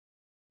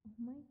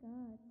my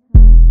god.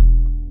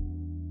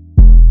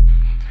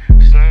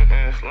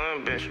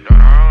 Slim bitch, do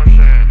her own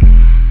shit.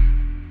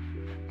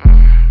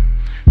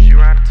 She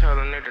ride to tell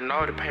a nigga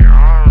no to pay her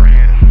own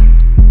rent.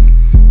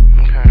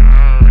 Okay,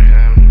 own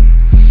rent.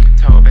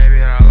 Told baby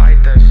that I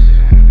like that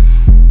shit.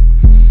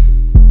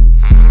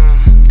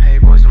 Pay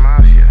boys the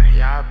mafia,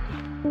 yup.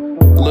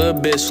 Little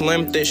bitch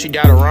slim thick, she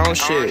got her own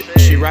shit.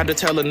 She ride to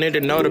tell a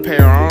nigga no to pay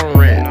her own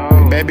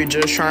rent. Baby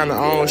just tryna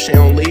own, she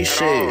don't leave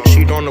shit.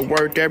 She doing the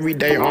work every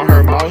day on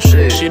her boss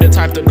shit. She the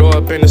type to go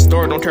up in the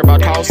store, don't care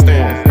about costing.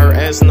 Her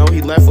ass know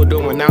he left with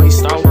doing, now he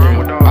stalking.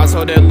 I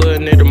told that little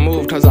nigga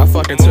move, cause I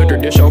fucking took her.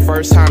 This your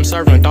first time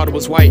serving, thought it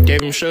was white,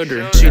 gave him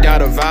sugar. She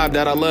got a vibe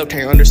that I love,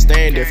 can't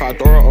understand it. If I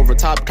throw her over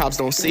top, cops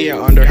don't see it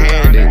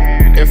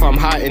underhanded. If I'm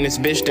hot in this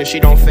bitch, then she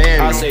don't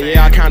fan me. I say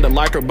yeah, I kinda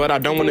like her, but I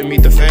don't wanna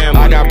meet the family.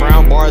 I got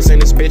brown bars in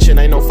this bitch and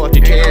ain't no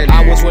fucking candy.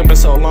 I was whipping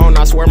so long,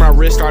 I swear my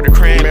wrist started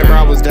cramping. Remember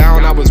I was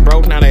down, I was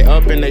broke, now they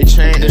up and they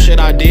change. The shit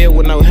I did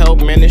with no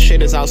help, man, this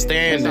shit is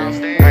outstanding.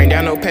 I ain't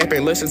got no paper,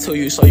 listen to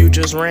you, so you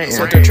just rant.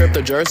 Took the trip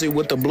to Jersey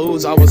with the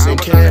Blues, I was in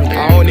Camden.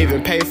 I don't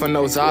even pay for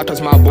no Zod, cause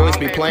my boys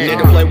be playing.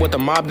 Nigga play with the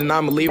mob, then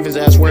I'ma leave his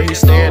ass where he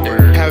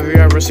standing. Have you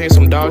ever seen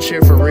some dog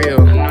shit for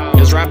real?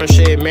 This rapping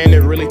shit, man,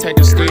 it really take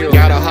a steal.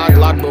 Got a hot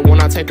Glock, but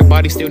when I take a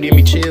body, still give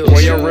me chills.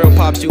 Where your real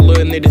pops, you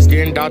little niggas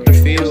getting Dr.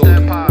 Field.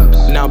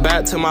 Now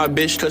back to my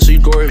bitch, cause she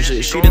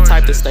gorgeous. She the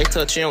type to stay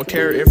touch, she don't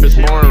care if it's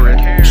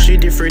boring. She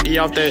get freaky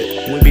off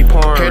that, we be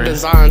pouring. Hair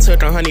design,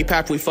 took a honey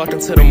pack, we fucking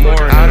to the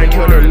morning. I done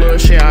killed her little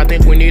shit, I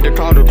think we need to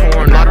call the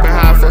corn. Locked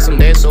behind for some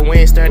days, so we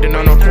ain't standing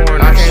on no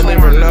corner. I can't leave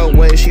her no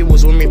way, she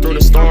was with me through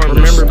the storm.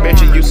 Remember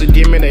bitches used to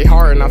give me they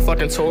heart and I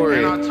fucking tore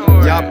it.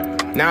 Yup.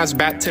 Now it's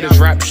back to this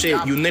rap shit.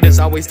 You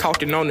niggas always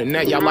talking on the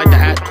net, y'all like to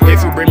act quick.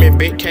 If you bring me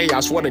Big K, I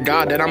swear to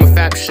God that I'm a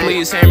fat shit.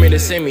 Please hand me the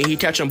semi, he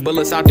catching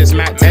bullets out this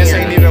Mac 10.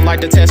 Ain't even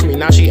like to test me,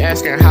 now she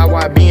asking how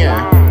I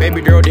been.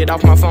 Baby girl did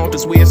off my phone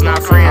cause we is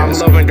not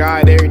friends. I'm loving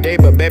God every day,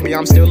 but baby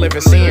I'm still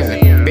living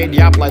sin. Big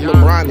yop like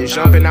LeBron is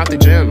jumping out the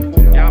gym.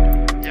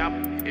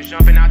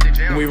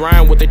 We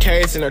rhyme with the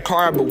K's in the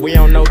car, but we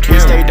don't know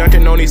kids. Stay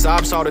dunking on these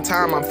ops all the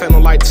time, I'm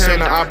feeling like 10.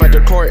 Send her op at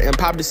the court and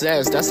pop this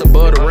ass, that's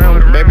above the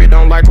rim. Baby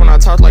don't like when I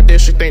talk like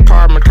this, she think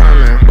karma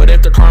coming. But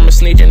if the karma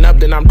sneaking up,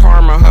 then I'm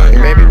karma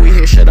hunting. Baby, we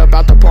hit shit up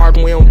out the park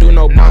and we don't do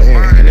no bunting.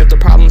 And if the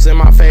problem's in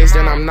my face,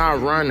 then I'm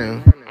not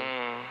running.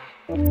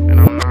 And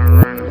I'm not